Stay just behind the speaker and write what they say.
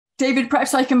David,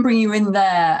 perhaps I can bring you in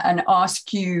there and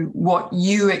ask you what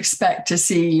you expect to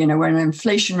see. You know, we're in an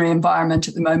inflationary environment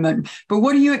at the moment, but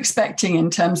what are you expecting in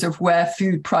terms of where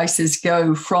food prices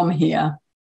go from here?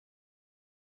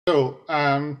 So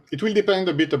it will depend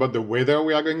a bit about the weather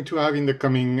we are going to have in the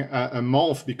coming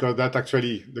month, because that's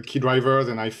actually the key drivers.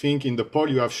 And I think in the poll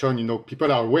you have shown, you know,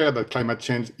 people are aware that climate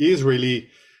change is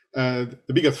really the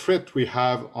biggest threat we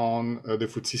have on the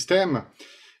food system.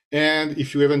 And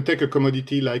if you even take a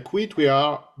commodity like wheat, we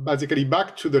are basically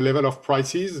back to the level of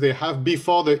prices they have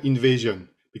before the invasion,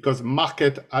 because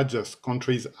market adjusts,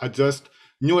 countries adjust,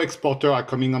 new exporters are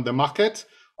coming on the market.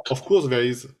 Of course, there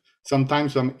is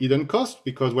sometimes some hidden cost,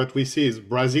 because what we see is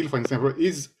Brazil, for example,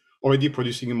 is already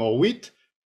producing more wheat,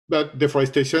 but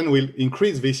deforestation will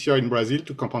increase this year in Brazil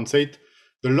to compensate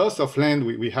the loss of land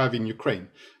we have in Ukraine.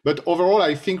 But overall,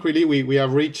 I think really we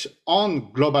have reached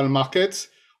on global markets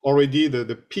already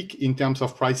the peak in terms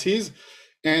of prices,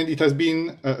 and it has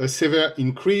been a severe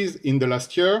increase in the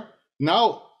last year.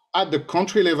 Now, at the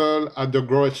country level, at the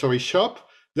grocery shop,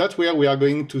 that's where we are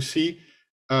going to see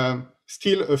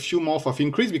still a few more of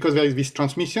increase, because there is this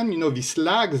transmission, you know, these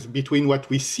lags between what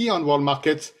we see on world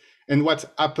markets and what's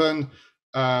happened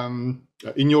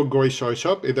in your grocery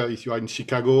shop, either if you are in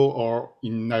Chicago or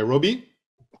in Nairobi.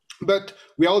 But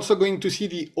we are also going to see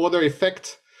the other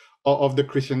effects of the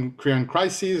current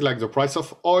crisis, like the price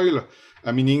of oil,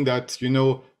 meaning that, you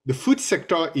know, the food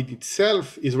sector in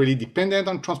itself is really dependent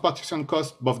on transportation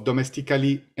costs, both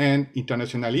domestically and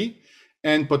internationally.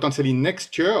 And potentially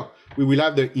next year, we will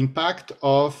have the impact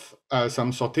of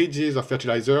some shortages of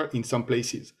fertilizer in some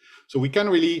places. So we can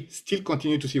really still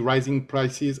continue to see rising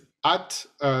prices at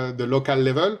the local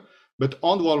level, but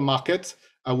on world markets,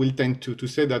 I will tend to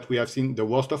say that we have seen the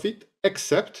worst of it,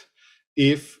 except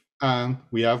if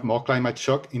we have more climate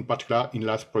shock, in particular in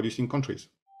less producing countries.